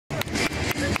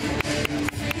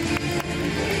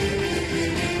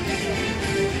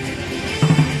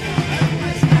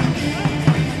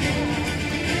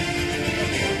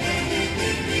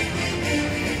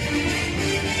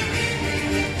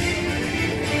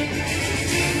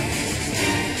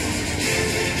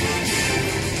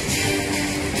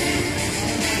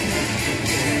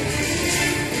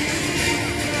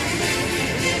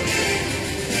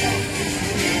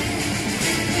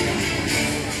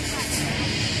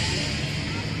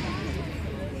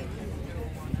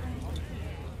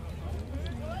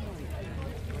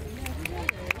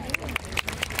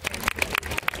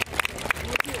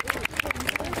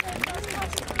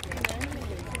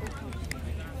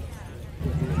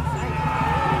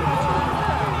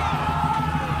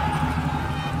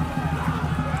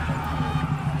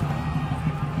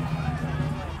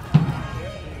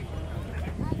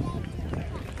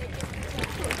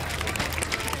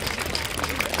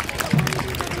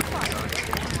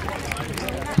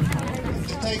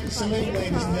take the salute,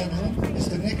 ladies and gentlemen,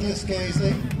 Mr. Nicholas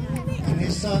Gaisley and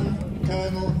his son,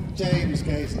 Colonel James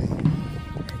Gaisley.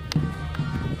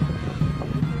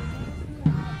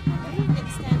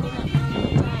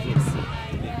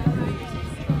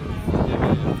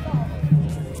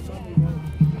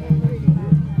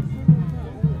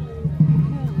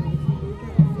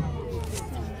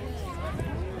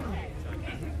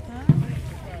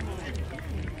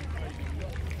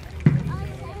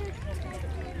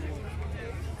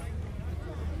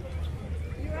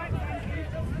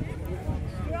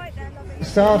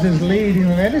 Starters leading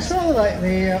them in. It's sort of like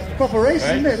the proper race,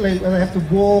 isn't it, Luke, where they have to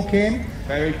walk in.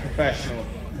 Very professional.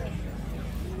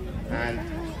 And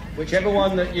whichever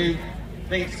one that you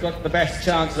think's got the best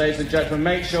chance, ladies and gentlemen,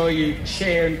 make sure you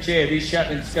cheer and cheer. These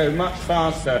Shetlands go much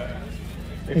faster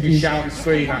if you shout and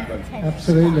scream at them.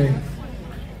 Absolutely.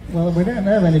 Well, we don't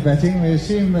have any betting. We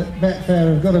assume that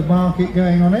Betfair have got a market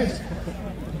going on it.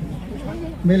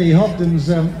 Millie Hobden's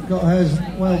got hers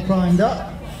well primed up.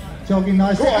 Jogging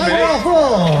nicely.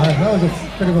 That was a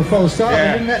bit of a false start.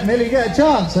 Yeah. We didn't let Millie get a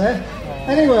chance there.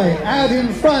 Anyway, out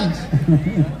in front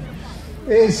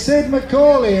is Sid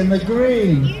McCauley in the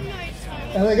green.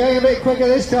 They're going a bit quicker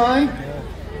this time.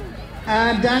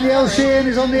 And Danielle Sheehan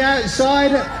is on the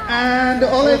outside and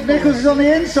Olive Nichols is on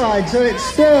the inside. So it's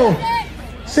still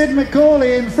Sid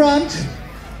McCauley in front.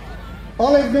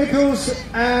 Olive Nichols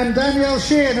and Danielle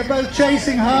Sheehan are both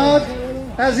chasing hard,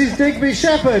 as is Digby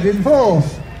Shepherd in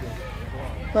fourth.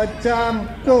 But,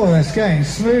 that's going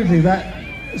smoothly, that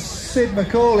Sid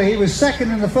McCauley. He was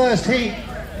second in the first heat,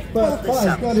 but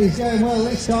by God, he's going well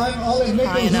this time. Olive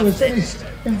Nichols, who was finished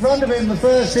in front of him in the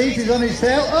first heat, is on his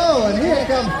tail. Oh, and here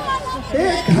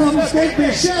comes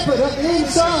Digby Shepherd up the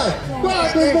inside.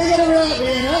 Right, they're going to be out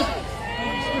here now.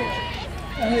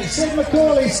 And it's Sid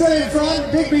McCauley still in front.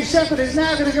 Digby Shepherd is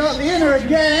now going to go up the inner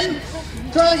again.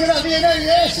 Trying to get up the inner,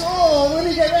 yes. Oh, will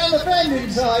he get round the bend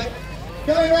inside?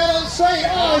 Going round on the straight.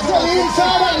 Oh, he's got the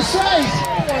inside on the straight.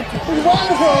 It's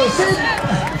wonderful. Sid.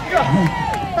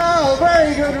 Oh,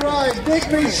 very good ride.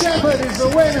 Digby Shepherd is the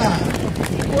winner.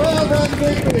 Well done,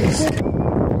 Digby.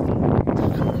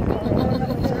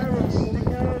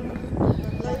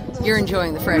 You're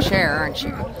enjoying the fresh air, aren't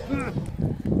you?